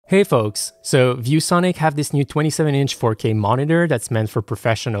Hey folks, so ViewSonic have this new 27-inch 4K monitor that's meant for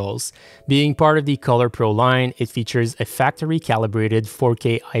professionals. Being part of the ColorPro line, it features a factory-calibrated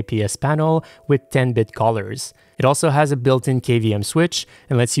 4K IPS panel with 10-bit colors. It also has a built-in KVM switch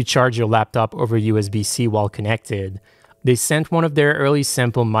and lets you charge your laptop over USB-C while connected. They sent one of their early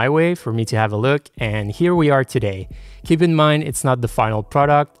sample my way for me to have a look, and here we are today. Keep in mind it's not the final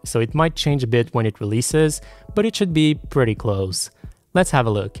product, so it might change a bit when it releases, but it should be pretty close. Let's have a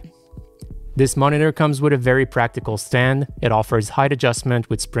look. This monitor comes with a very practical stand. It offers height adjustment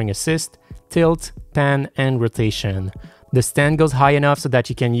with spring assist, tilt, pan, and rotation. The stand goes high enough so that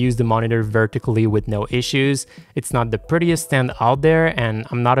you can use the monitor vertically with no issues. It's not the prettiest stand out there, and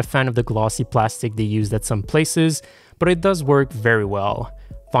I'm not a fan of the glossy plastic they use at some places, but it does work very well.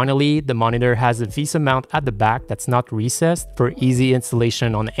 Finally, the monitor has a VESA mount at the back that's not recessed for easy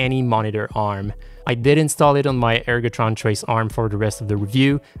installation on any monitor arm. I did install it on my Ergotron Trace arm for the rest of the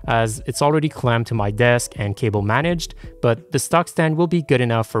review, as it's already clamped to my desk and cable managed, but the stock stand will be good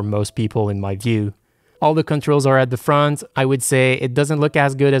enough for most people in my view. All the controls are at the front. I would say it doesn't look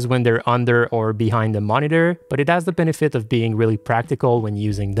as good as when they're under or behind the monitor, but it has the benefit of being really practical when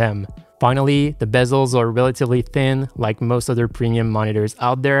using them. Finally, the bezels are relatively thin, like most other premium monitors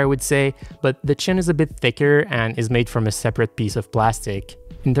out there I would say, but the chin is a bit thicker and is made from a separate piece of plastic.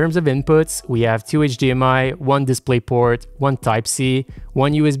 In terms of inputs, we have 2 HDMI, 1 DisplayPort, 1 Type-C,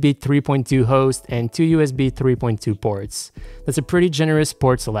 1 USB 3.2 host, and 2 USB 3.2 ports. That's a pretty generous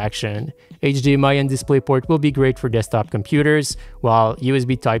port selection. HDMI and DisplayPort will be great for desktop computers, while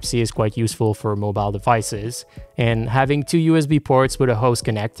USB Type-C is quite useful for mobile devices. And having 2 USB ports with a host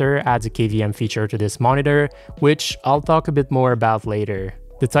connector adds a KVM feature to this monitor, which I'll talk a bit more about later.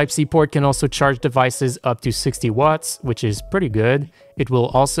 The Type-C port can also charge devices up to 60 watts, which is pretty good. It will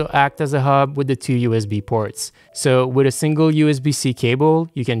also act as a hub with the 2 USB ports. So with a single USB-C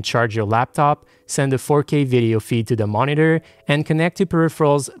cable, you can charge your laptop, send a 4K video feed to the monitor, and connect to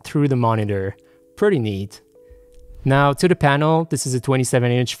peripherals through the monitor. Pretty neat. Now to the panel, this is a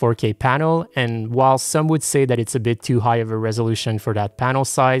 27-inch 4K panel, and while some would say that it's a bit too high of a resolution for that panel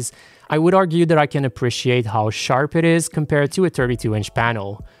size, I would argue that I can appreciate how sharp it is compared to a 32-inch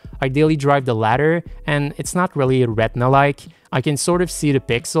panel. I daily drive the latter, and it's not really retina-like. I can sort of see the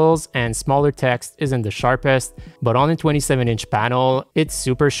pixels, and smaller text isn't the sharpest, but on a 27-inch panel, it's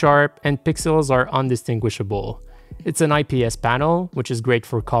super sharp and pixels are undistinguishable. It's an IPS panel, which is great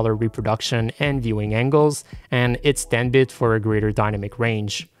for color reproduction and viewing angles, and it's 10-bit for a greater dynamic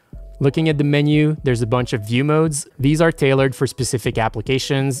range. Looking at the menu, there's a bunch of view modes. These are tailored for specific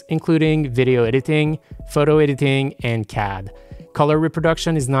applications, including video editing, photo editing, and CAD. Color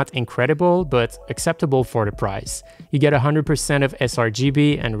reproduction is not incredible, but acceptable for the price. You get 100% of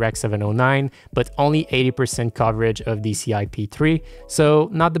sRGB and Rec 709, but only 80% coverage of DCI-P3, so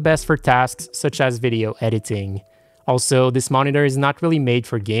not the best for tasks such as video editing. Also, this monitor is not really made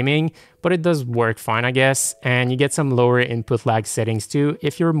for gaming, but it does work fine I guess, and you get some lower input lag settings too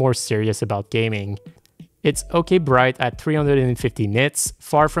if you're more serious about gaming. It's okay bright at 350 nits,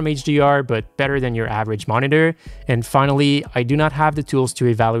 far from HDR but better than your average monitor. And finally, I do not have the tools to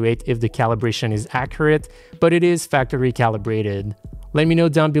evaluate if the calibration is accurate, but it is factory calibrated. Let me know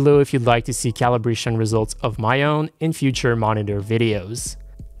down below if you'd like to see calibration results of my own in future monitor videos.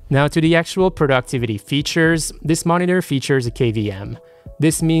 Now to the actual productivity features, this monitor features a KVM.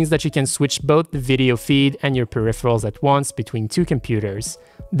 This means that you can switch both the video feed and your peripherals at once between 2 computers.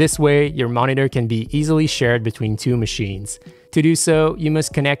 This way, your monitor can be easily shared between 2 machines. To do so, you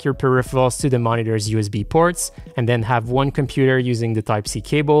must connect your peripherals to the monitor's USB ports, and then have one computer using the Type-C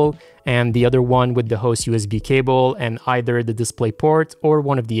cable, and the other one with the host USB cable and either the DisplayPort or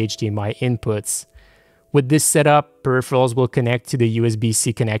one of the HDMI inputs. With this setup, peripherals will connect to the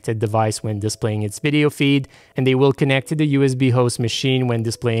USB-C connected device when displaying its video feed, and they will connect to the USB host machine when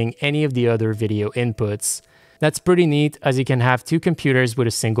displaying any of the other video inputs. That's pretty neat, as you can have 2 computers with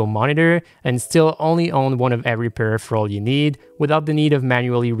a single monitor and still only own one of every peripheral you need without the need of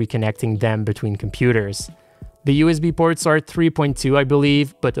manually reconnecting them between computers. The USB ports are 3.2 I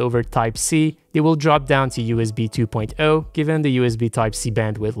believe, but over Type-C, they will drop down to USB 2.0 given the USB Type-C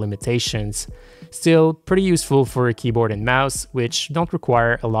bandwidth limitations. Still, pretty useful for a keyboard and mouse, which don't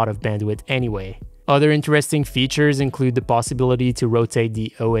require a lot of bandwidth anyway. Other interesting features include the possibility to rotate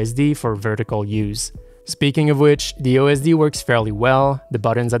the OSD for vertical use. Speaking of which, the OSD works fairly well. The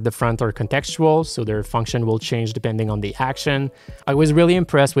buttons at the front are contextual, so their function will change depending on the action. I was really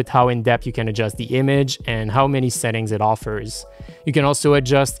impressed with how in-depth you can adjust the image and how many settings it offers. You can also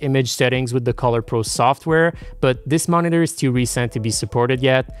adjust image settings with the ColorPro software, but this monitor is too recent to be supported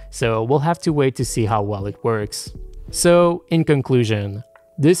yet, so we'll have to wait to see how well it works. So, in conclusion,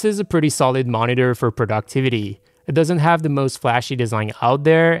 This is a pretty solid monitor for productivity. It doesn't have the most flashy design out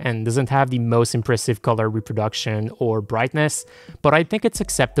there and doesn't have the most impressive color reproduction or brightness, but I think it's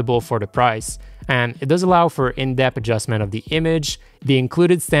acceptable for the price. And it does allow for in-depth adjustment of the image. The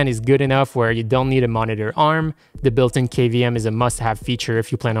included stand is good enough where you don't need a monitor arm. The built-in KVM is a must-have feature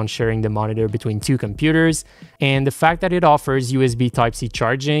if you plan on sharing the monitor between two computers. And the fact that it offers USB Type-C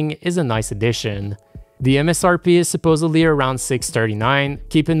charging is a nice addition. The MSRP is supposedly around $639.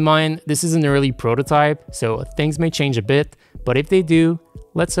 Keep in mind, this is an early prototype, so things may change a bit, but if they do,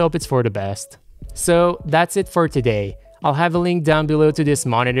 let's hope it's for the best. So that's it for today. I'll have a link down below to this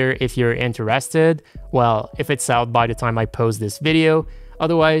monitor if you're interested. Well, if it's out by the time I post this video.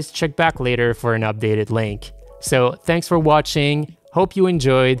 Otherwise, check back later for an updated link. So thanks for watching. Hope you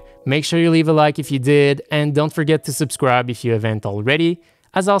enjoyed. Make sure you leave a like if you did, and don't forget to subscribe if you haven't already,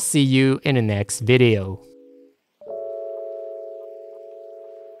 as I'll see you in the next video.